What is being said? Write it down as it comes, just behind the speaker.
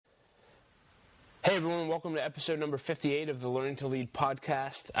Hey everyone, welcome to episode number 58 of the Learning to Lead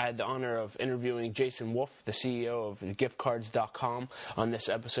podcast. I had the honor of interviewing Jason Wolfe, the CEO of giftcards.com, on this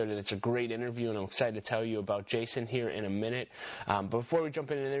episode, and it's a great interview, and I'm excited to tell you about Jason here in a minute. But before we jump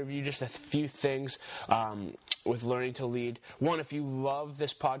into the interview, just a few things with Learning to Lead. One, if you love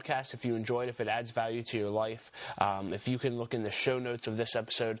this podcast, if you enjoy it, if it adds value to your life, if you can look in the show notes of this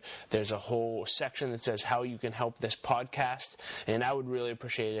episode, there's a whole section that says how you can help this podcast, and I would really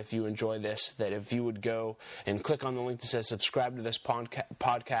appreciate it if you enjoy this, that if you would go and click on the link that says subscribe to this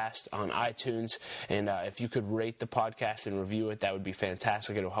podcast on iTunes, and if you could rate the podcast and review it, that would be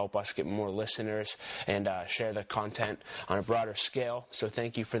fantastic. It'll help us get more listeners and share the content on a broader scale, so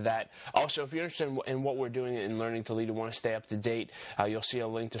thank you for that. Also, if you're interested in what we're doing in Learning to Lead and want to stay up to date, you'll see a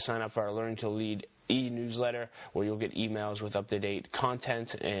link to sign up for our Learning to Lead e-newsletter, where you'll get emails with up-to-date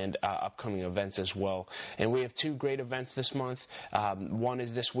content and upcoming events as well. And we have two great events this month. One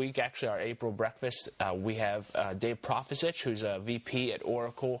is this week, actually, our April breakfast. We have Dave Profisich, who's a VP at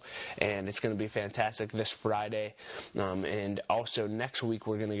Oracle, and it's going to be fantastic this Friday. And also next week,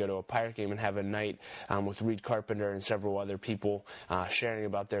 we're going to go to a Pirate game and have a night with Reed Carpenter and several other people sharing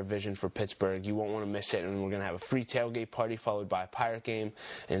about their vision for Pittsburgh. You won't want to miss it, and we're going to have a free tailgate party followed by a Pirate game.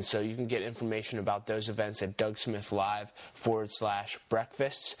 And so you can get information about those events at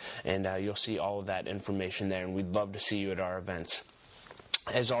DougSmithLive.com/breakfasts, and you'll see all of that information there, and we'd love to see you at our events.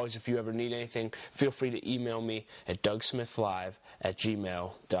 As always, if you ever need anything, feel free to email me at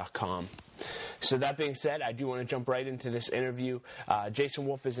DougSmithLive@gmail.com. So that being said, I do want to jump right into this interview. Jason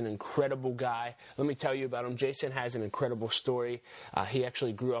Wolfe is an incredible guy. Let me tell you about him. Jason has an incredible story. He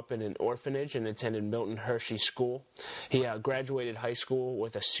actually grew up in an orphanage and attended Milton Hershey School. He graduated high school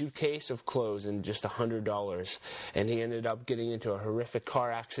with a suitcase of clothes and just $100. And he ended up getting into a horrific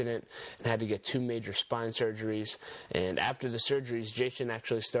car accident and had to get 2 major spine surgeries. And after the surgeries, Jason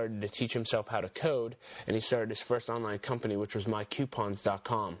actually started to teach himself how to code, and he started his first online company, which was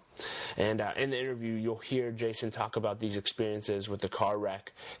mycoupons.com. And in the interview, you'll hear Jason talk about these experiences with the car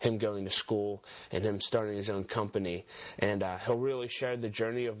wreck, him going to school, and him starting his own company. And he'll really share the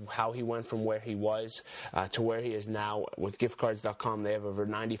journey of how he went from where he was to where he is now with giftcards.com. They have over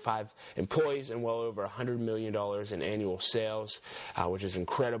 95 employees and well over $100 million in annual sales, which is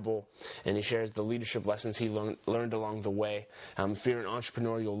incredible. And he shares the leadership lessons he learned along the way. If you're an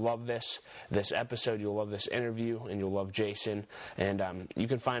entrepreneur, you'll love this episode, you'll love this interview, and you'll love Jason. And you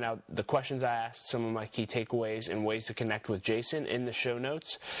can find out the questions I asked, some of my key takeaways, and ways to connect with Jason in the show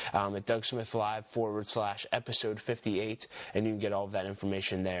notes at DougSmithLive.com/episode 58, and you can get all of that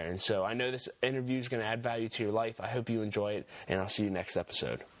information there. And so I know this interview is going to add value to your life. I hope you enjoy it, and I'll see you next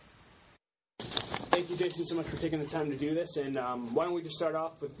episode. Thank you, Jason, so much for taking the time to do this. And why don't we just start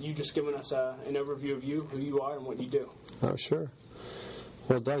off with you just giving us an overview of you, who you are, and what you do. Oh, sure.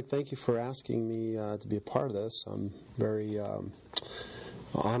 Well, Doug, thank you for asking me to be a part of this. I'm very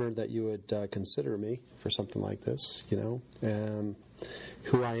honored that you would consider me for something like this, And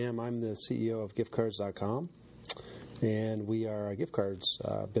who I am, I'm the CEO of giftcards.com, and we are a gift cards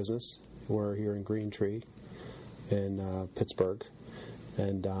business. We're here in Green Tree in Pittsburgh,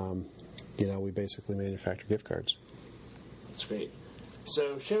 and, we basically manufacture gift cards. That's great.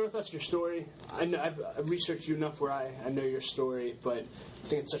 So share with us your story. I know I've researched you enough where I know your story, but I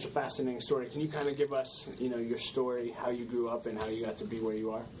think it's such a fascinating story. Can you kind of give us, your story, how you grew up and how you got to be where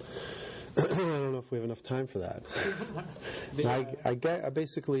you are? I don't know if we have enough time for that. I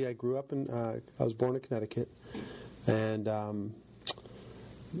grew up I was born in Connecticut, and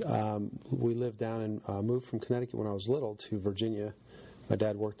we lived down and moved from Connecticut when I was little to Virginia. My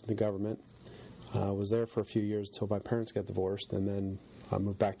dad worked in the government. I was there for a few years until my parents got divorced, and then I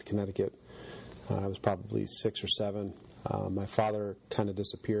moved back to Connecticut. I was probably 6 or 7. My father kind of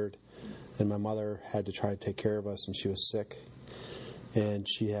disappeared, and my mother had to try to take care of us, and she was sick. And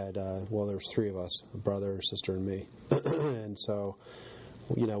she had, there was 3 of us, a brother, a sister, and me. And so,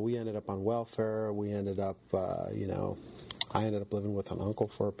 we ended up on welfare. We ended up, I ended up living with an uncle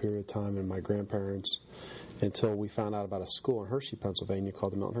for a period of time and my grandparents until we found out about a school in Hershey, Pennsylvania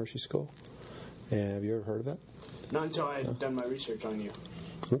called the Milton Hershey School. And have you ever heard of it? Not until I had done my research on you.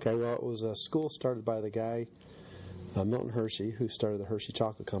 Okay, well, it was a school started by the guy, Milton Hershey, who started the Hershey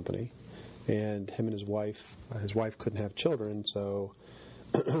Chocolate Company. And him and his wife couldn't have children, so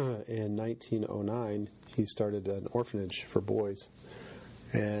in 1909, he started an orphanage for boys.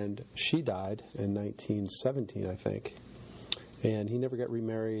 And she died in 1917, I think. And he never got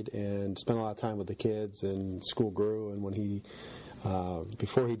remarried and spent a lot of time with the kids, and school grew. And when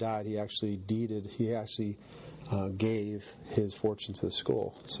before he died, he actually gave his fortune to the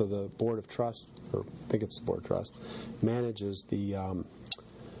school. So the Board of Trust, or I think it's the Board of Trust, manages the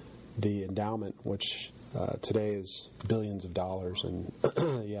the endowment, which today is billions of dollars. And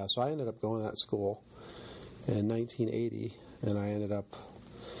yeah, so I ended up going to that school in 1980, and I ended up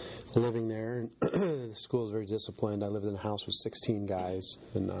living there. And the school was very disciplined. I lived in a house with 16 guys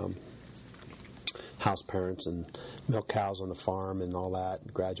and house parents and milk cows on the farm and all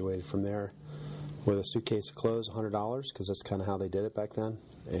that. Graduated from there with a suitcase of clothes, $100, because that's kind of how they did it back then.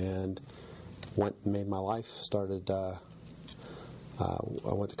 And made my life. Started. I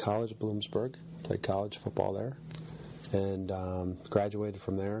went to college at Bloomsburg, played college football there, and graduated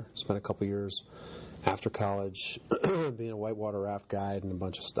from there. Spent a couple years after college being a whitewater raft guide and a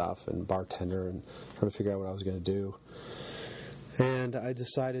bunch of stuff, and bartender, and trying to figure out what I was going to do. And I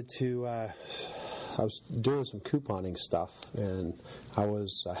decided to. I was doing some couponing stuff, and I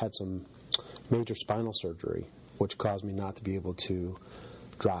had some major spinal surgery, which caused me not to be able to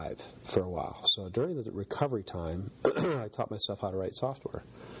drive for a while. So during the recovery time, I taught myself how to write software,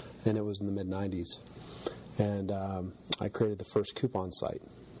 and it was in the mid-'90s. And I created the first coupon site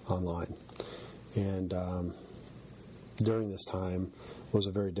online. And during this time was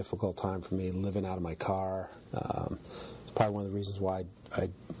a very difficult time for me, living out of my car. It's probably one of the reasons why I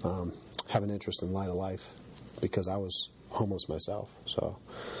have an interest in Light of Life, because I was homeless myself. So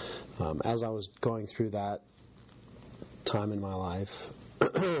as I was going through that time in my life,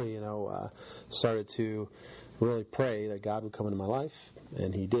 started to really pray that God would come into my life,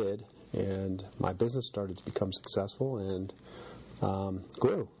 and He did. And my business started to become successful and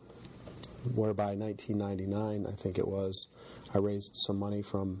grew. Whereby 1999, I think it was, I raised some money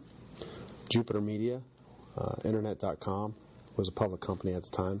from Jupiter Media. Internet.com was a public company at the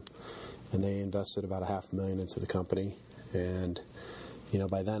time, and they invested about $500,000 into the company. And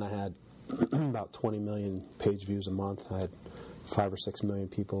by then I had about 20 million page views a month. I had 5 or 6 million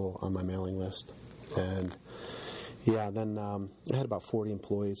people on my mailing list. And then I had about 40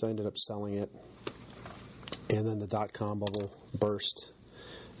 employees. I ended up selling it, and then the dot-com bubble burst,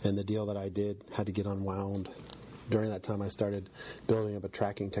 and the deal that I did had to get unwound. During that time, I started building up a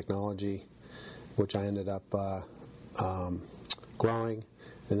tracking technology, which I ended up growing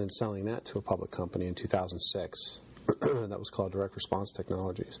and then selling that to a public company in 2006. That was called Direct Response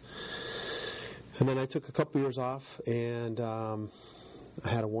Technologies. And then I took a couple years off, and I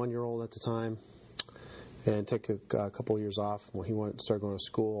had a 1-year-old at the time, and took a couple of years off. When he started going to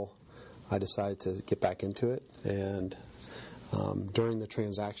school, I decided to get back into it. And during the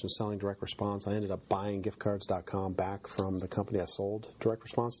transaction selling Direct Response, I ended up buying giftcards.com back from the company I sold Direct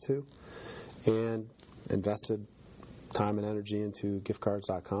Response to, and invested time and energy into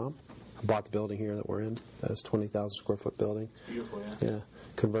giftcards.com. I bought the building here that we're in. That's a 20,000 square foot building. Beautiful, yeah. Yeah.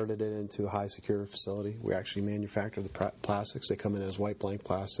 Converted it into a high security facility. We actually manufacture the plastics. They come in as white blank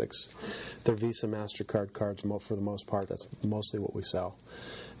plastics. They're Visa, MasterCard cards for the most part. That's mostly what we sell.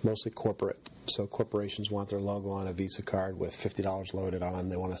 Mostly corporate. So corporations want their logo on a Visa card with $50 loaded on.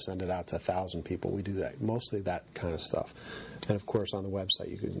 They want to send it out to 1,000 people. We do that. Mostly that kind of stuff. And, of course, on the website,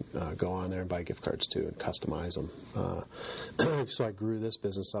 you can go on there and buy gift cards, too, and customize them. So I grew this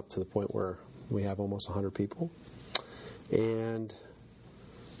business up to the point where we have almost 100 people. And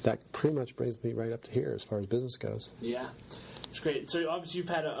that pretty much brings me right up to here as far as business goes. Yeah. It's great. So obviously you've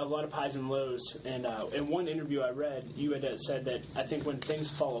had a lot of highs and lows, and in one interview I read, you had said that I think when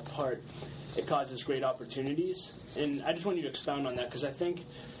things fall apart, it causes great opportunities. And I just want you to expound on that, because I think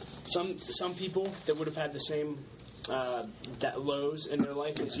some people that would have had the same that lows in their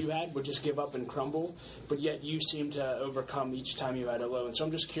life as you had would just give up and crumble, but yet you seem to overcome each time you had a low. And so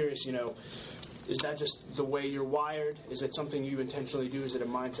I'm just curious, is that just the way you're wired? Is it something you intentionally do? Is it a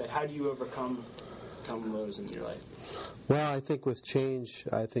mindset? How do you overcome lows in your life? Well, I think with change,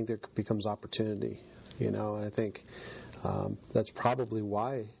 I think there becomes opportunity, and I think that's probably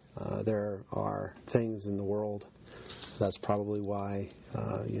why there are things in the world. That's probably why,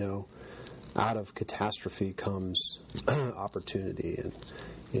 out of catastrophe comes opportunity. And,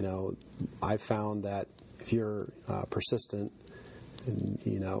 I found that if you're persistent, and,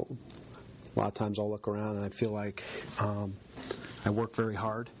 a lot of times I'll look around and I feel like I work very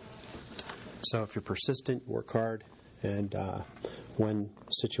hard. So if you're persistent, work hard, and when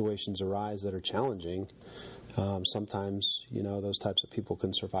situations arise that are challenging, sometimes, those types of people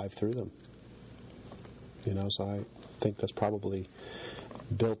can survive through them. So I think that's probably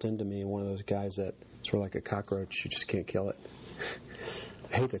built into me, one of those guys that sort of like a cockroach, you just can't kill it.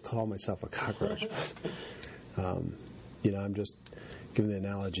 I hate to call myself a cockroach. I'm just giving the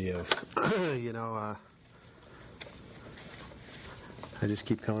analogy of, I just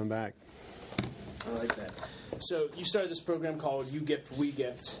keep coming back. I like that. So you started this program called You Gift, We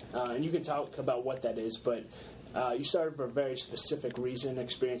Gift, and you can talk about what that is, but You started for a very specific reason,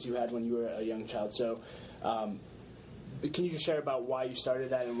 experience you had when you were a young child. So can you just share about why you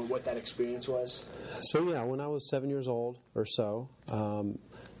started that and what that experience was? So, yeah, when I was 7 years old or so,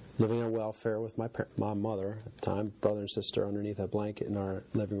 living on welfare with my mother at the time, brother and sister underneath a blanket in our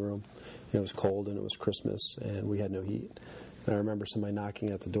living room. It was cold and it was Christmas and we had no heat. And I remember somebody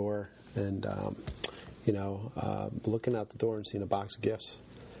knocking at the door and, looking out the door and seeing a box of gifts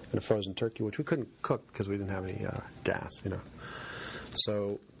and a frozen turkey, which we couldn't cook because we didn't have any gas,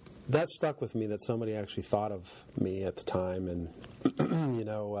 So that stuck with me, that somebody actually thought of me at the time, and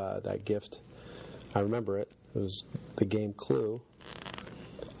that gift, I remember it. It was the game Clue.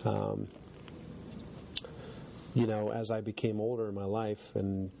 As I became older in my life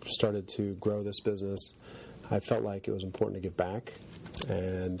and started to grow this business, I felt like it was important to give back,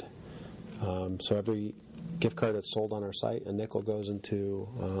 and so every gift card that's sold on our site, a nickel goes into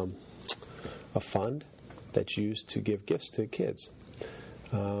a fund that's used to give gifts to kids.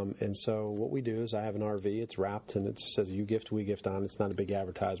 And so what we do is I have an RV, it's wrapped, and it says you gift, we gift on. It's not a big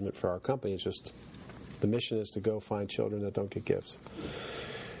advertisement for our company. It's just the mission is to go find children that don't get gifts.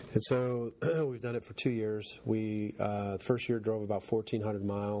 And so we've done it for 2 years. We first year drove about 1,400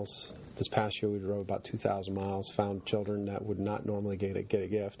 miles. This past year we drove about 2,000 miles, found children that would not normally get a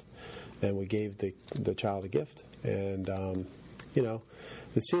gift, and we gave the child a gift. And,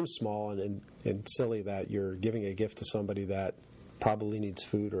 it seems small and silly that you're giving a gift to somebody that probably needs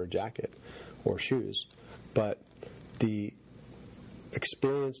food or a jacket or shoes, but the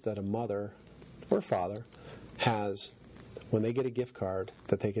experience that a mother or father has when they get a gift card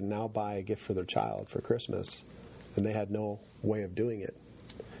that they can now buy a gift for their child for Christmas, and they had no way of doing it,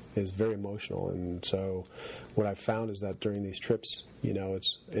 is very emotional. And so what I've found is that during these trips,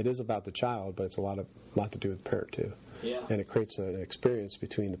 it is about the child, but it's a lot to do with the parent too. Yeah. And it creates an experience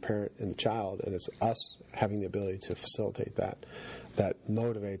between the parent and the child, and it's us having the ability to facilitate that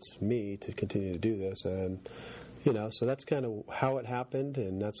motivates me to continue to do this. And so that's kind of how it happened,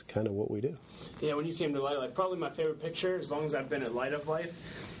 and that's kind of what we do. Yeah, when you came to Light of Life, probably my favorite picture, as long as I've been at Light of Life,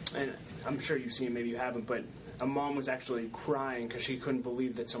 and I'm sure you've seen it, maybe you haven't, but a mom was actually crying because she couldn't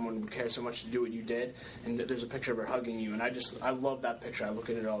believe that someone would care so much to do what you did, and there's a picture of her hugging you, and I love that picture. I look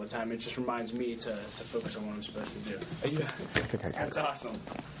at it all the time. It just reminds me to focus on what I'm supposed to do. I think I got That's it. awesome.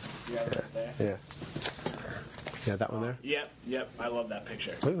 You have it right there? Yeah. Yeah, that one there? Yep. I love that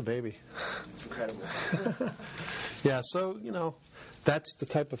picture. Look at the baby. It's incredible. Yeah, so, that's the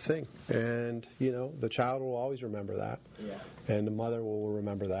type of thing. And, the child will always remember that. Yeah. And the mother will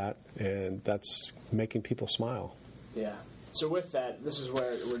remember that. And that's making people smile. Yeah. So with that, this is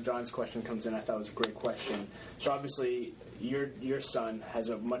where John's question comes in. I thought it was a great question. So obviously, your son has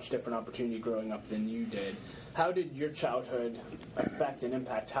a much different opportunity growing up than you did. How did your childhood affect and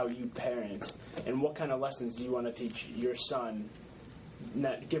impact how you parent? And what kind of lessons do you want to teach your son,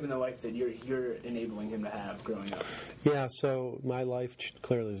 given the life that you're enabling him to have growing up? Yeah, so my life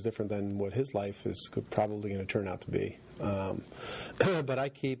clearly is different than what his life is probably going to turn out to be. But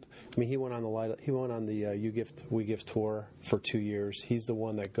he went on the You Gift, We Gift tour for 2 years. He's the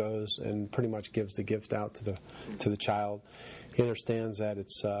one that goes and pretty much gives the gift out to the child. He understands that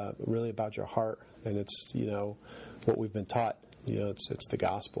it's really about your heart, and it's what we've been taught. It's the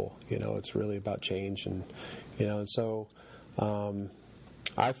gospel. It's really about change, and and so.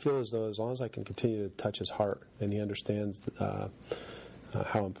 I feel as though as long as I can continue to touch his heart, and he understands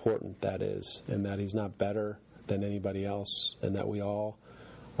how important that is, and that he's not better than anybody else, and that we all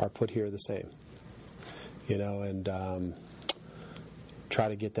are put here the same, and try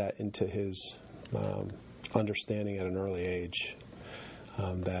to get that into his understanding at an early age,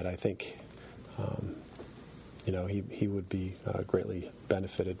 that I think he would be greatly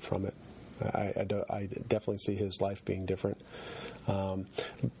benefited from it. I definitely see his life being different.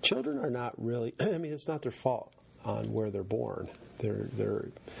 Children are not really, it's not their fault on where they're born. They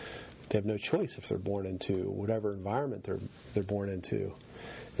have no choice if they're born into whatever environment they're born into.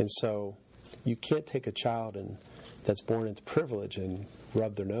 And so you can't take a child that's born into privilege and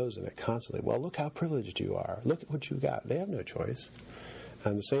rub their nose in it constantly. Well, look how privileged you are. Look at what you got. They have no choice.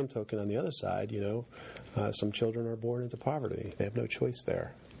 On the same token, on the other side, some children are born into poverty. They have no choice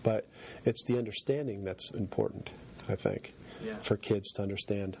there. But it's the understanding that's important, I think, for kids to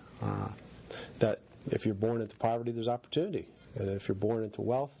understand that if you're born into poverty, there's opportunity. And if you're born into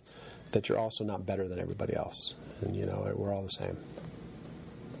wealth, that you're also not better than everybody else. And, we're all the same.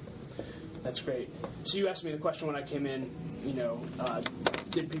 That's great. So you asked me the question when I came in,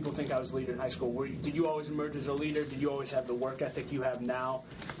 did people think I was a leader in high school? Did you always emerge as a leader? Did you always have the work ethic you have now?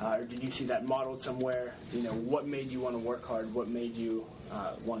 Or did you see that modeled somewhere? What made you want to work hard? What made you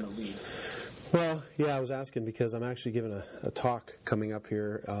want to lead? Well, yeah, I was asking because I'm actually giving a talk coming up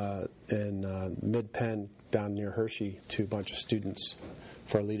here in Mid-Penn down near Hershey to a bunch of students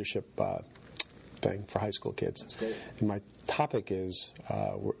for a leadership thing for high school kids. That's great. And my topic is,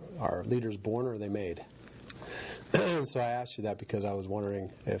 are leaders born or are they made? So I asked you that because I was wondering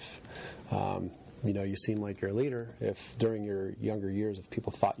if, you seem like you're a leader, if during your younger years, if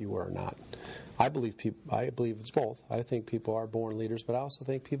people thought you were or not. I believe it's both. I think people are born leaders, but I also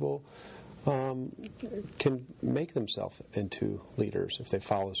think people can make themselves into leaders if they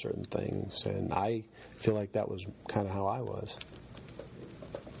follow certain things. And I feel like that was kind of how I was.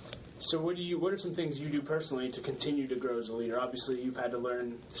 So what are some things you do personally to continue to grow as a leader? Obviously, you've had to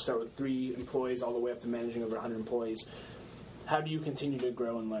learn to start with 3 employees all the way up to managing over 100 employees. How do you continue to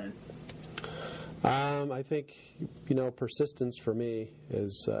grow and learn? I think, persistence for me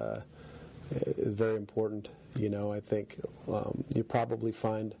is very important. I think you probably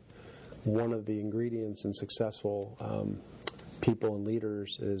find one of the ingredients in successful people and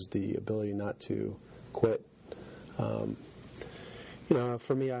leaders is the ability not to quit.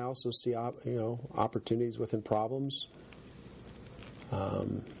 For me, I also see opportunities within problems. I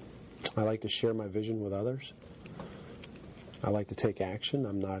like to share my vision with others. I like to take action.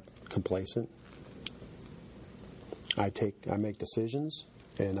 I'm not complacent. I make decisions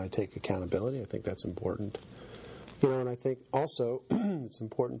and I take accountability. I think that's important. And I think also it's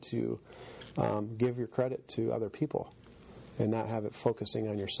important to give your credit to other people and not have it focusing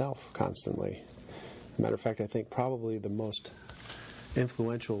on yourself constantly. Matter of fact, I think probably the most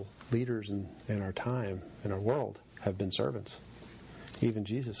influential leaders in our time, in our world, have been servants. Even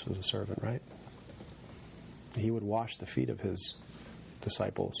Jesus was a servant, right? He would wash the feet of his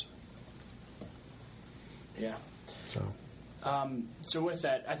disciples. Yeah. So with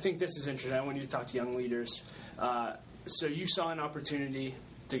that, I think this is interesting. I want you to talk to young leaders. So you saw an opportunity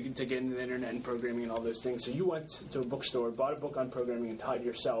to get into the internet and programming and all those things. So you went to a bookstore, bought a book on programming, and taught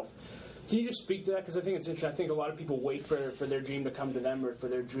yourself. Can you just speak to that? Because I think it's interesting. I think a lot of people wait for their dream to come to them or for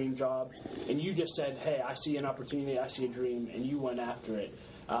their dream job. And you just said, hey, I see an opportunity, I see a dream, and you went after it.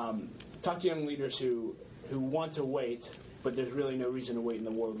 Talk to young leaders who want to wait, but there's really no reason to wait in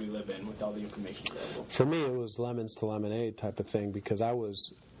the world we live in with all the information available. For me, it was lemons to lemonade type of thing because I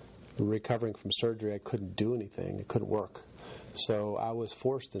was recovering from surgery. I couldn't do anything. It couldn't work. So I was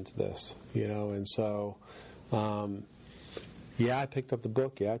forced into this, and so... I picked up the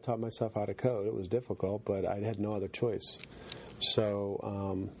book. I taught myself how to code. It was difficult, but I had no other choice.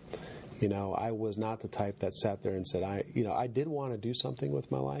 So, I was not the type that sat there and said, I did want to do something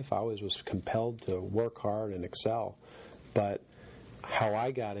with my life. I always was compelled to work hard and excel. But how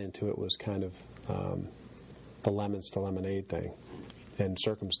I got into it was kind of the lemons to lemonade thing and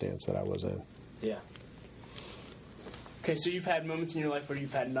circumstance that I was in. Yeah. Okay, so you've had moments in your life where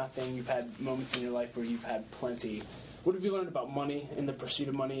you've had nothing. You've had moments in your life where you've had plenty. What have you learned about money and the pursuit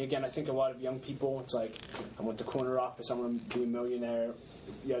of money? Again, I think a lot of young people, it's like, I want the corner office, I want to be a millionaire,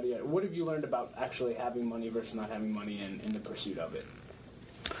 yada, yada. What have you learned about actually having money versus not having money and in the pursuit of it?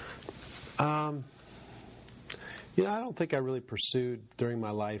 I don't think I really pursued during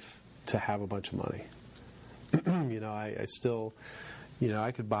my life to have a bunch of money. I still,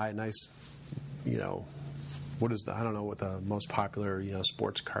 I could buy a nice, I don't know what the most popular,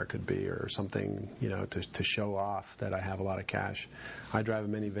 sports car could be or something, to show off that I have a lot of cash. I drive a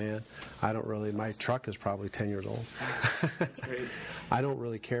minivan. My truck is probably 10 years old. That's great. I don't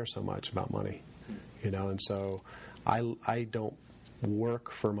really care so much about money, and so I don't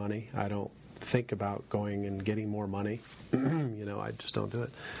work for money. I don't think about going and getting more money. I just don't do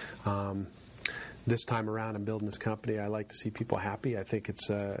it. This time around, I'm building this company. I like to see people happy. I think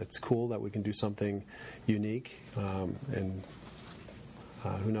it's cool that we can do something unique, and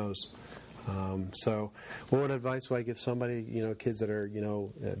who knows. So, what advice would I give somebody? Kids that are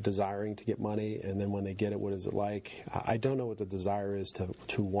desiring to get money, and then when they get it, what is it like? I don't know what the desire is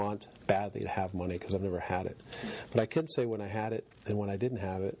to want badly to have money because I've never had it. But I can say when I had it and when I didn't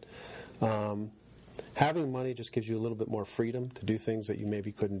have it. Having money just gives you a little bit more freedom to do things that you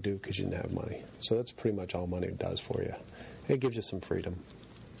maybe couldn't do because you didn't have money. So that's pretty much all money does for you. It gives you some freedom.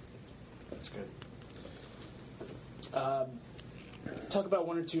 That's good. Talk about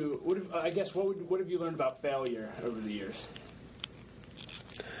one or two. What have you learned about failure over the years?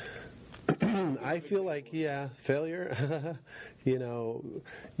 I feel like, failure.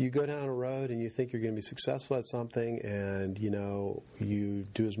 You go down a road and you think you're going to be successful at something, and you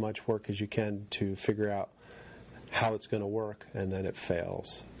do as much work as you can to figure out how it's going to work, and then it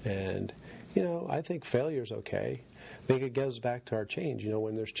fails. And I think failure is okay. I think it goes back to our change.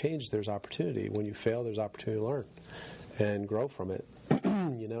 When there's change, there's opportunity. When you fail, there's opportunity to learn and grow from it.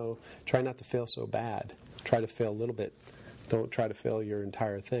 try not to fail so bad. Try to fail a little bit. Don't try to fail your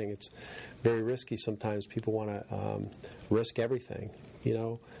entire thing. It's very risky sometimes. People want to risk everything,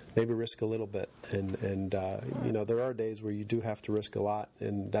 maybe risk a little bit. And there are days where you do have to risk a lot,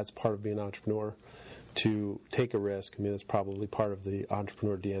 and that's part of being an entrepreneur, to take a risk. I mean, it's probably part of the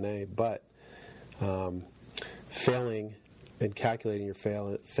entrepreneur DNA, but failing and calculating your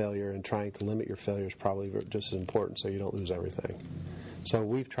failure and trying to limit your failure is probably just as important, so you don't lose everything. So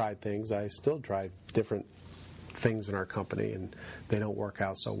we've tried things. I still try different things in our company, and they don't work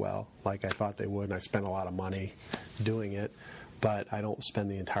out so well like I thought they would, and I spend a lot of money doing it, but I don't spend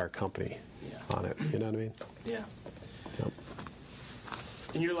the entire company on it. You know what I mean? Yeah. Yep.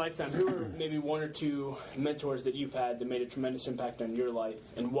 In your lifetime, who are maybe one or two mentors that you've had that made a tremendous impact on your life,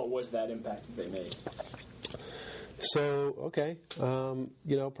 and what was that impact that they made? So, okay,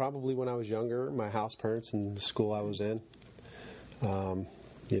 probably when I was younger, my house parents and the school I was in,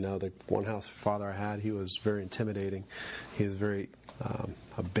 the one house father I had, he was very intimidating. He was very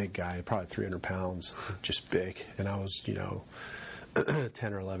a big guy, probably 300 pounds, just big. And I was,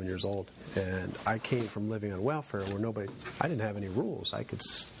 10 or 11 years old. And I came from living on welfare where I didn't have any rules. I could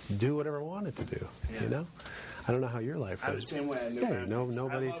do whatever I wanted to do, I don't know how your life was. I was the same way.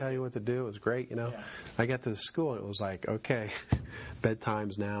 Nobody tell you what to do. It was great, Yeah. I got to the school and it was like, okay,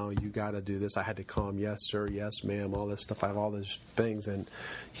 bedtime's now. You got to do this. I had to call him, yes, sir, yes, ma'am, all this stuff. I have all these things. And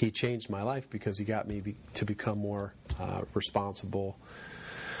he changed my life because he got me to become more responsible.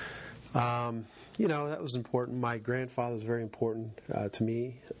 That was important. My grandfather was very important to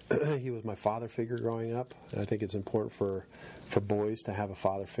me. He was my father figure growing up. And I think it's important for boys to have a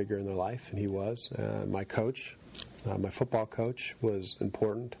father figure in their life, and he was. My coach, my football coach, was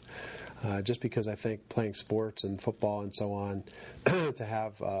important. Just because I think playing sports and football and so on, to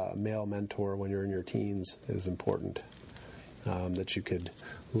have a male mentor when you're in your teens is important, that you could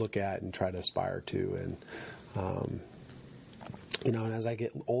look at and try to aspire to. And as I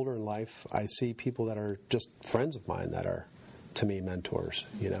get older in life, I see people that are just friends of mine that are, to me, mentors,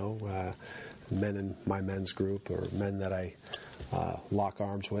 men in my men's group or men that I lock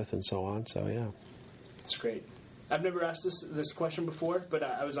arms with and so on. So, yeah. That's great. I've never asked this question before, but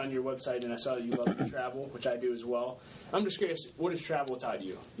I was on your website and I saw that you love to travel, which I do as well. I'm just curious, what has travel taught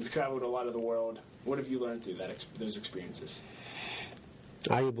you? You've traveled a lot of the world. What have you learned through those experiences?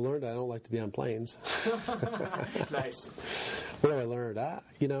 I've learned I don't like to be on planes. Nice. What have I learned?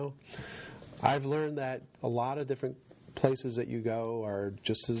 I've learned that a lot of different places that you go are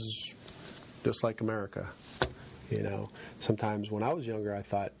just like America. Sometimes when I was younger, I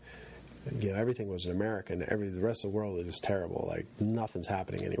thought, everything was in America and the rest of the world is terrible. Like nothing's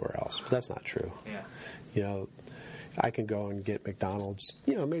happening anywhere else. But that's not true. Yeah. I can go and get McDonald's,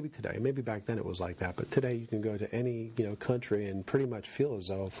 maybe today, maybe back then it was like that, but today you can go to any, country and pretty much feel as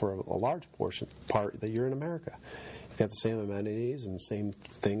though for a large part that you're in America. You've got the same amenities and the same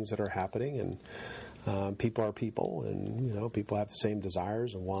things that are happening, and people are people, and, people have the same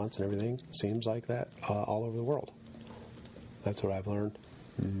desires and wants and everything. Seems like that all over the world. That's what I've learned.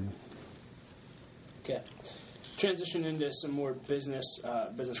 Mm-hmm. Okay. Transition into some more business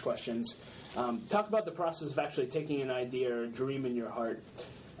questions. Talk about the process of actually taking an idea or a dream in your heart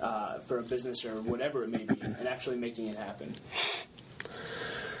for a business or whatever it may be and actually making it happen.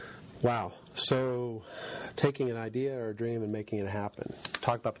 Wow. So taking an idea or a dream and making it happen.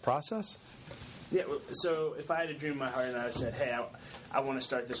 Talk about the process? Yeah. So if I had a dream in my heart and I said, hey, I want to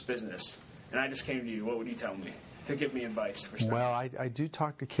start this business, and I just came to you, what would you tell me to give me advice for starting? Well, I do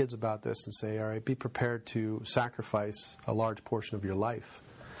talk to kids about this and say, all right, be prepared to sacrifice a large portion of your life.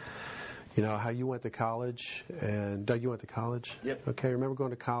 How you went to college, and Doug, you went to college? Yep. Okay, remember going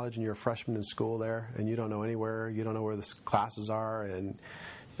to college and you're a freshman in school there, and you don't know anywhere, you don't know where the classes are, and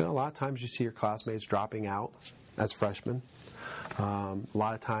a lot of times you see your classmates dropping out as freshmen. A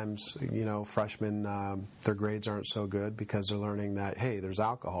lot of times, freshmen, their grades aren't so good because they're learning that, hey, there's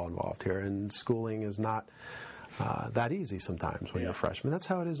alcohol involved here, and schooling is not that easy sometimes when you're a freshman. That's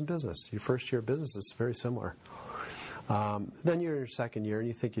how it is in business. Your first year of business is very similar. Then you're in your second year and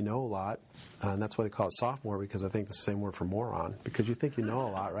you think you know a lot, and that's why they call it sophomore, because I think it's the same word for moron, because you think you know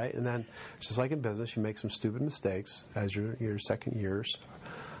a lot, right? And then it's just like in business, you make some stupid mistakes as your second years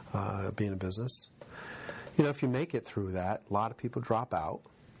being in business. If you make it through that, a lot of people drop out,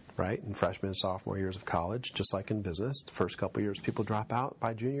 right, in freshman and sophomore years of college, just like in business. The first couple of years, people drop out.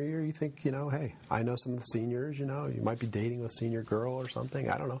 By junior year, you think, hey, I know some of the seniors, you might be dating a senior girl or something.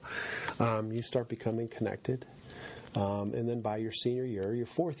 I don't know. You start becoming connected. And then by your senior year, your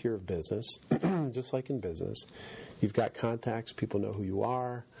fourth year of business, just like in business, you've got contacts, people know who you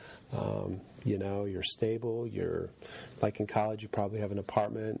are, you're stable, you're, like in college, you probably have an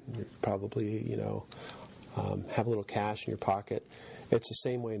apartment, you probably, have a little cash in your pocket. It's the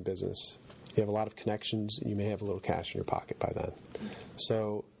same way in business. You have a lot of connections, and you may have a little cash in your pocket by then.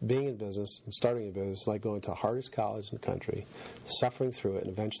 So being in business and starting a business is like going to the hardest college in the country, suffering through it,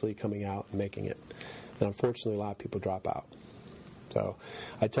 and eventually coming out and making it. And unfortunately, a lot of people drop out. So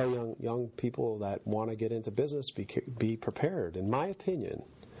I tell young people that want to get into business, be prepared. In my opinion,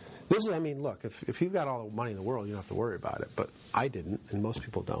 look, if you've got all the money in the world, you don't have to worry about it. But I didn't, and most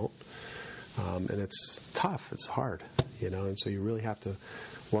people don't. And it's tough. It's hard, and so you really have to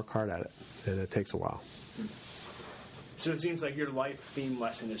work hard at it, and it takes a while. So it seems like your life theme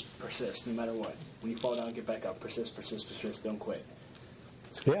lesson is persist, no matter what. When you fall down, get back up. Persist, persist, persist. Don't quit.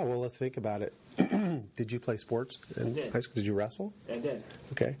 Yeah, well, let's think about it. Did you play sports in high school? Did you wrestle? I did.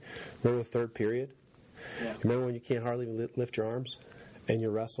 Okay. Remember the third period? Yeah. Remember when you can't hardly lift your arms, and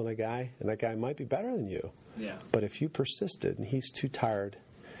you're wrestling a guy, and that guy might be better than you. Yeah. But if you persisted, and he's too tired,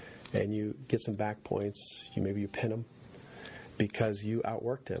 and you get some back points, maybe you pin him, because you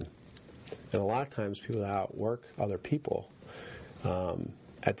outworked him. And a lot of times people that outwork other people,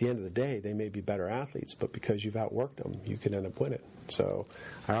 at the end of the day, they may be better athletes, but because you've outworked them, you can end up winning. So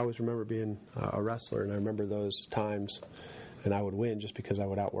I always remember being a wrestler, and I remember those times, and I would win just because I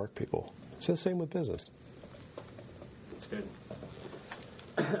would outwork people. It's the same with business. That's good.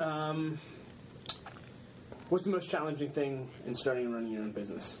 What's the most challenging thing in starting and running your own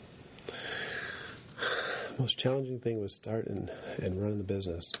business? The most challenging thing was starting and running the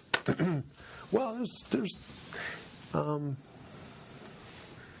business. Well, there's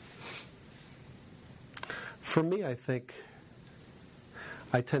for me, I think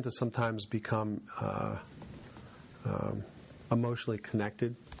I tend to sometimes become emotionally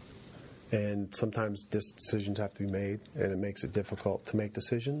connected, and sometimes decisions have to be made, and it makes it difficult to make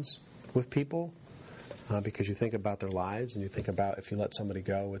decisions with people because you think about their lives and you think about if you let somebody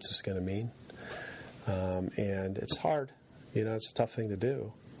go, what's this going to mean? And it's hard. It's a tough thing to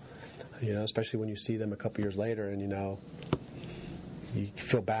do. Especially when you see them a couple years later and you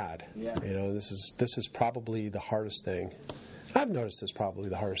feel bad. Yeah. This is probably the hardest thing. I've noticed this probably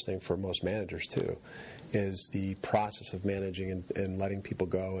the hardest thing for most managers too, is the process of managing and letting people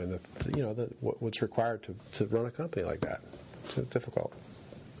go, and what's required to run a company like that. It's difficult.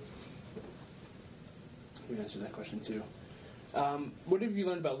 You answered that question too. What have you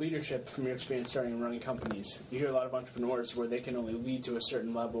learned about leadership from your experience starting and running companies? You hear a lot of entrepreneurs where they can only lead to a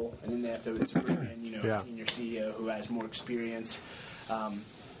certain level, and then they have to bring in, a senior CEO who has more experience.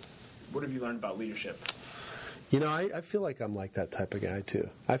 What have you learned about leadership? I feel like I'm like that type of guy too.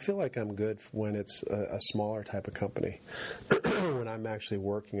 I feel like I'm good when it's a smaller type of company, when I'm actually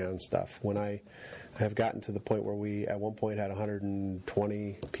working on stuff. When I have gotten to the point where we at one point had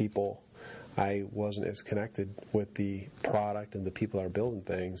 120 people, I wasn't as connected with the product and the people that are building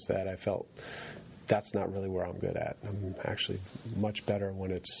things that I felt that's not really where I'm good at. I'm actually much better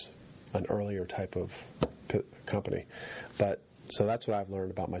when it's an earlier type of company. So that's what I've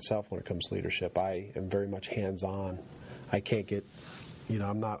learned about myself when it comes to leadership. I am very much hands-on. I can't get,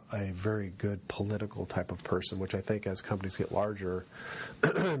 I'm not a very good political type of person, which I think as companies get larger,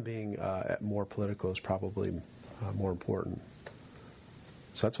 being more political is probably more important.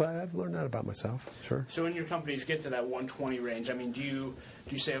 So that's why I've learned that about myself. Sure. So when your companies get to that 120 range, do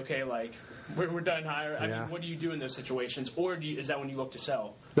you say, okay, like we're done hiring? What do you do in those situations, or is that when you look to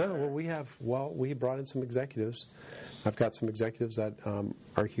sell? No, we brought in some executives. I've got some executives that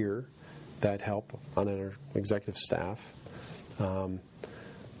are here that help on our executive staff.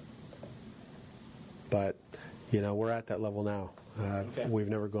 But we're at that level now. Okay. We've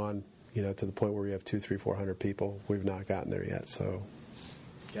never gone to the point where we have 200, 300, 400 people. We've not gotten there yet. So.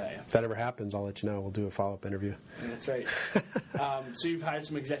 Yeah. If that ever happens, I'll let you know. We'll do a follow-up interview. That's right. So you've hired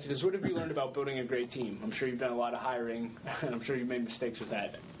some executives. What have you learned about building a great team? I'm sure you've done a lot of hiring, and I'm sure you've made mistakes with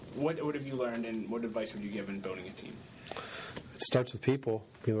that. What have you learned, and what advice would you give in building a team? It starts with people.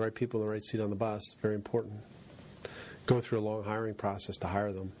 Being the right people in the right seat on the bus. Very important. Go through a long hiring process to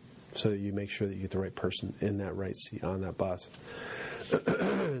hire them so that you make sure that you get the right person in that right seat on that bus.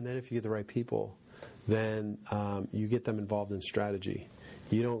 And then if you get the right people, then you get them involved in strategy.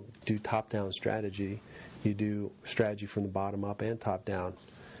 You don't do top-down strategy. You do strategy from the bottom up and top-down.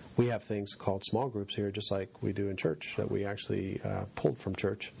 We have things called small groups here, just like we do in church, that we actually pulled from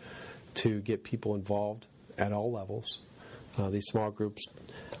church to get people involved at all levels These small groups,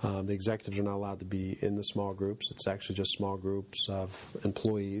 the executives are not allowed to be in the small groups. It's actually just small groups of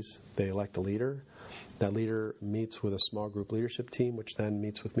employees. They elect a leader. That leader meets with a small group leadership team, which then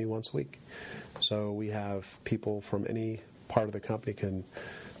meets with me once a week. So we have people from any part of the company can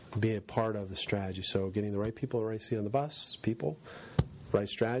be a part of the strategy. So getting the right people in the right seat on the bus, right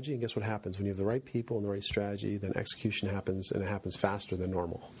strategy, and guess what happens? When you have the right people and the right strategy, then execution happens, and it happens faster than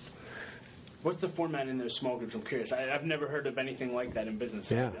normal. What's the format in those small groups? I'm curious. I've never heard of anything like that in business.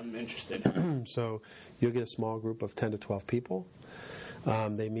 Yeah. I'm interested. So you'll get a small group of 10 to 12 people.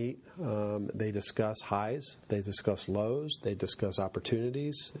 They meet, they discuss highs, they discuss lows, they discuss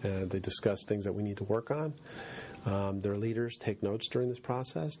opportunities, they discuss things that we need to work on. Their leaders take notes during this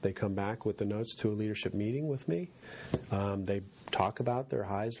process. They come back with the notes to a leadership meeting with me. They talk about their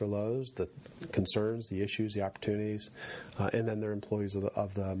highs, their lows, the concerns, the issues, the opportunities, and then their employees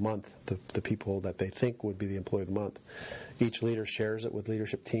of the month, the people that they think would be the employee of the month. Each leader shares it with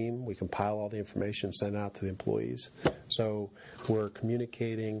leadership team. We compile all the information, send it out to the employees. So we're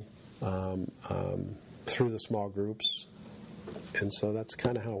communicating through the small groups, and so that's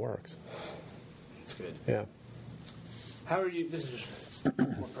kind of how it works. That's good. Yeah. How are you? This is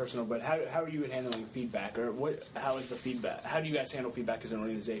more personal, but how are you at handling feedback, or what? How is the feedback? How do you guys handle feedback as an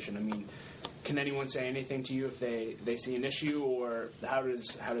organization? I mean, can anyone say anything to you if they see an issue, or how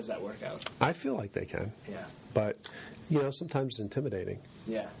does that work out? I feel like they can. Yeah. But sometimes it's intimidating.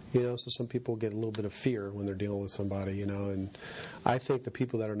 Yeah. So some people get a little bit of fear when they're dealing with somebody. And I think the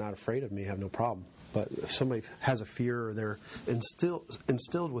people that are not afraid of me have no problem. But if somebody has a fear, or they're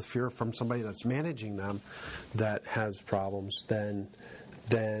instilled with fear from somebody that's managing them that has problems, then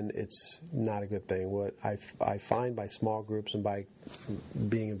it's not a good thing. What I find by small groups and by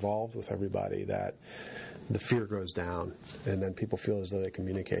being involved with everybody, that the fear goes down, and then people feel as though they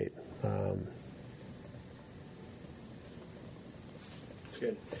communicate. That's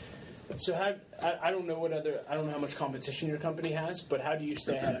good. So I don't know how much competition your company has, but how do you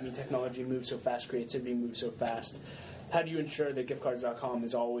stay ahead? I mean, technology moves so fast, creativity moves so fast. How do you ensure that giftcards.com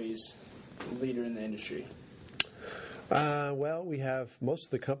is always a leader in the industry? Well, we have, most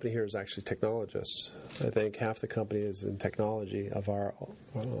of the company here is actually technologists. I think half the company is in technology of our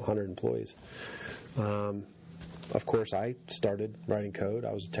 100 employees. Of course, I started writing code.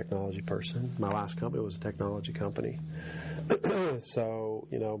 I was a technology person. My last company was a technology company. So,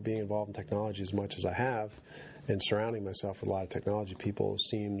 being involved in technology as much as I have and surrounding myself with a lot of technology people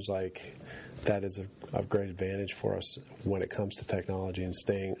seems like that is a great advantage for us when it comes to technology and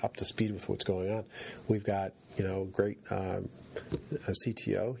staying up to speed with what's going on. We've got, great a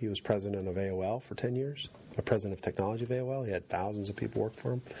CTO. He was president of AOL for 10 years, a president of technology of AOL. He had thousands of people work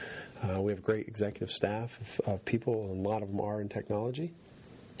for him. We have a great executive staff of people, and a lot of them are in technology.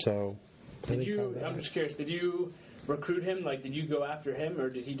 So, I'm just curious, did you recruit him? Like, did you go after him, or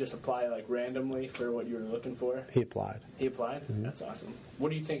did he just apply randomly for what you were looking for? He applied. He applied? Mm-hmm. That's awesome. What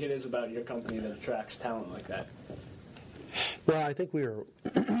do you think it is about your company that attracts talent like that? Well, I think you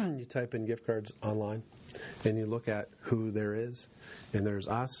type in gift cards online, and you look at who there is, and there's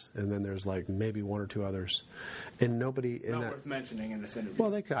us, and then there's maybe one or two others, and nobody in Not that. Worth mentioning in this interview.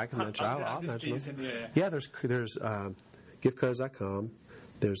 Well, I can mention. I'll mention them. Yeah. Yeah, there's giftcards.com.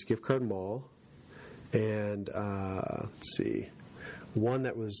 There's Gift Card Mall, and let's see, one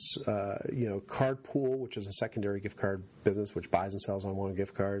that was Card Pool, which is a secondary gift card business which buys and sells unwanted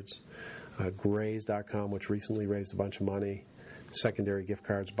gift cards. Graze.com, which recently raised a bunch of money. Secondary gift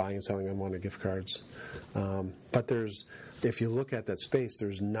cards, buying and selling unwanted gift cards. But if you look at that space,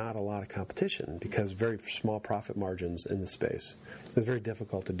 there's not a lot of competition because very small profit margins in the space. It's very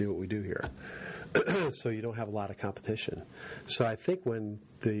difficult to do what we do here. So you don't have a lot of competition. So I think when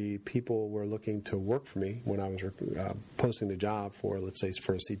the people were looking to work for me, when I was posting the job for, let's say,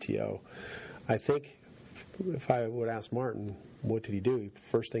 for a CTO, I think if I would ask Martin, what did he do?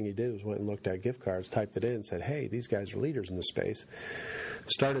 First thing he did was went and looked at gift cards, typed it in, and said, hey, these guys are leaders in this space.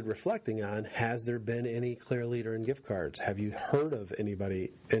 Started reflecting on, has there been any clear leader in gift cards? Have you heard of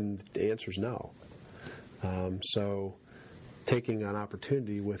anybody? And the answer is no. So taking an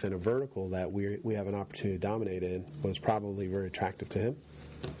opportunity within a vertical that we have an opportunity to dominate in was probably very attractive to him.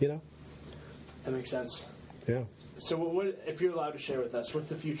 That makes sense. Yeah. So what, if you're allowed to share with us, what's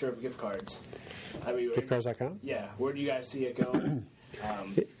the future of gift cards? I mean, giftcards.com? Yeah. Where do you guys see it going?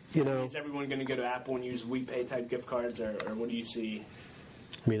 Is everyone going to go to Apple and use WePay type gift cards, or what do you see?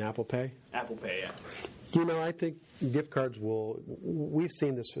 I mean Apple Pay? Apple Pay, yeah. I think gift cards we've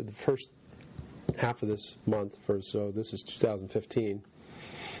seen this for the first half of this month, so this is 2015,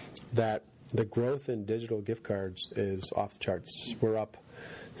 that the growth in digital gift cards is off the charts. We're up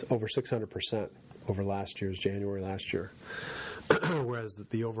over 600% over January last year. Whereas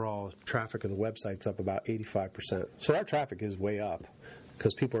the overall traffic of the website's up about 85%. So our traffic is way up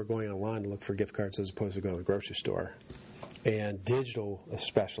because people are going online to look for gift cards as opposed to going to the grocery store, and digital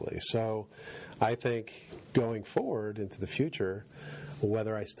especially. So I think going forward into the future,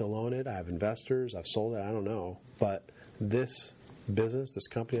 whether I still own it, I have investors, I've sold it, I don't know. But this business, this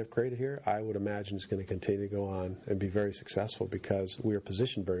company I've created here, I would imagine is going to continue to go on and be very successful because we are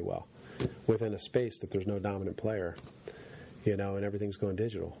positioned very well within a space that there's no dominant player, and everything's going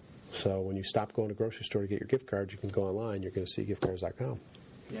digital. So when you stop going to the grocery store to get your gift cards, you can go online, you're going to see giftcards.com.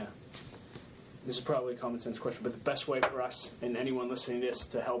 Yeah. This is probably a common sense question, but the best way for us and anyone listening to this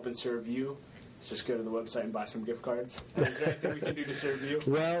to help and serve you is just go to the website and buy some gift cards. And is there anything we can do to serve you?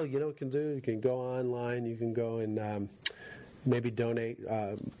 Well, what you can do, you can go online, you can go and maybe donate,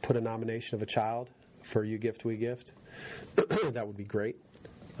 put a nomination of a child for You Gift, We Gift. That would be great.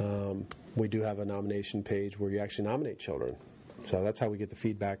 We do have a nomination page where you actually nominate children. So that's how we get the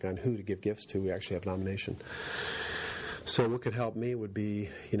feedback on who to give gifts to. We actually have nomination. So what could help me would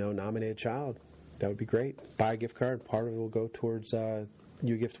be, nominate a child. That would be great. Buy a gift card. Part of it will go towards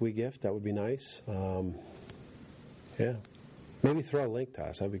You Gift, We Gift. That would be nice. Yeah. Maybe throw a link to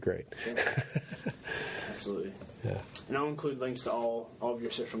us. That would be great. Sure. Absolutely. Yeah. And I'll include links to all of your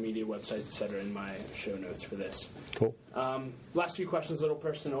social media websites, etc., in my show notes for this. Cool. Last few questions, a little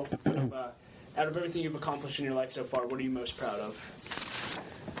personal. Out of everything you've accomplished in your life so far, what are you most proud of?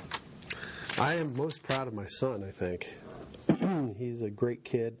 I am most proud of my son, I think. He's a great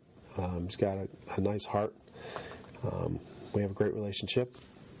kid. He's got a nice heart. We have a great relationship,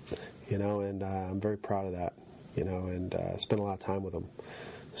 and I'm very proud of that, and spend a lot of time with him.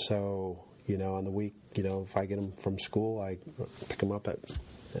 So, on the week, if I get him from school, I pick him up at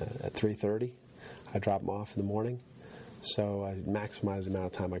 3:30. I drop him off in the morning. So I maximize the amount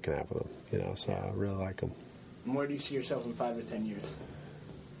of time I can have with him, so I really like him. And where do you see yourself in 5 to 10 years?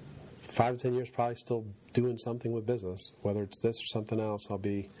 5 to 10 years, probably still doing something with business. Whether it's this or something else, I'll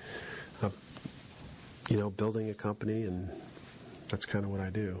be, building a company, and that's kind of what I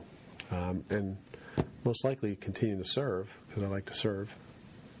do. And most likely continue to serve, because I like to serve.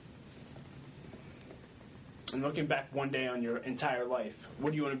 And looking back one day on your entire life,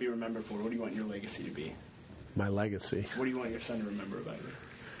 what do you want to be remembered for? What do you want your legacy to be? My legacy. What do you want your son to remember about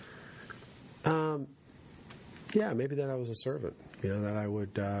you? Yeah, maybe that I was a servant, that I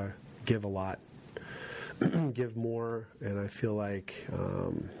would give a lot, give more, and I feel like,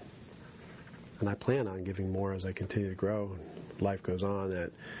 and I plan on giving more as I continue to grow and life goes on,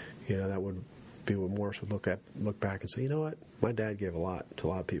 that, that would be what Morris would look back and say, you know what, my dad gave a lot to a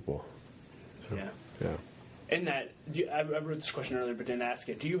lot of people. So, yeah. In that, I wrote this question earlier but didn't ask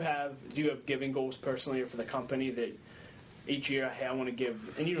it. Do you have giving goals personally or for the company that each year, hey, I want to give,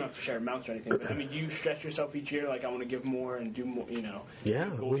 and you don't have to share amounts or anything, but do you stretch yourself each year, like I want to give more and do more, Yeah,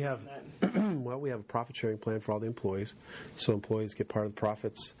 we have, we have a profit sharing plan for all the employees, so employees get part of the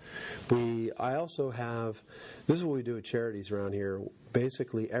profits. I also have, this is what we do at charities around here.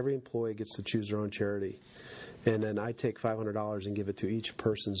 Basically, every employee gets to choose their own charity. And then I take $500 and give it to each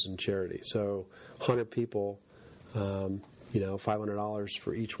person's in charity. So 100 people, $500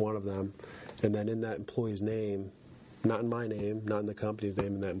 for each one of them. And then in that employee's name, not in my name, not in the company's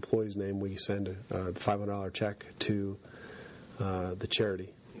name, in that employee's name, we send a $500 check to the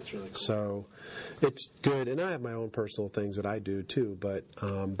charity. That's really cool. So it's good. And I have my own personal things that I do too, but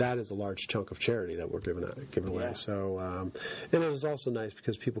that is a large chunk of charity that we're giving away. Yeah. So, and it was also nice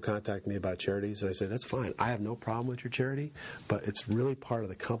because people contact me about charities, and I say, that's fine. I have no problem with your charity, but it's really part of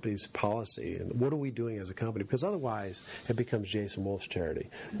the company's policy. And what are we doing as a company? Because otherwise, it becomes Jason Wolfe's charity.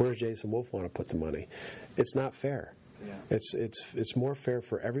 Where does Jason Wolfe want to put the money? It's not fair. Yeah. It's more fair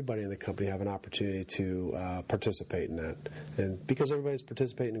for everybody in the company to have an opportunity to participate in that, and because everybody's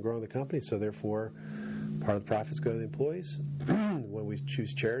participating in growing the company, so therefore part of the profits go to the employees. When we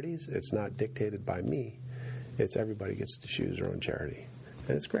choose charities, it's not dictated by me; it's everybody gets to choose their own charity,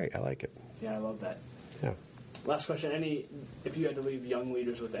 and it's great. I like it. Yeah, I love that. Yeah. Last question: if you had to leave young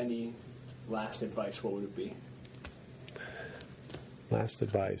leaders with any last advice, what would it be? Last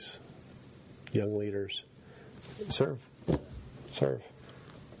advice, young leaders. Serve.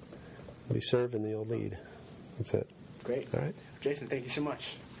 We serve and they'll lead. That's it. Great. All right. Jason, thank you so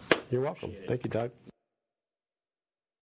much. You're welcome. Thank you, Doug.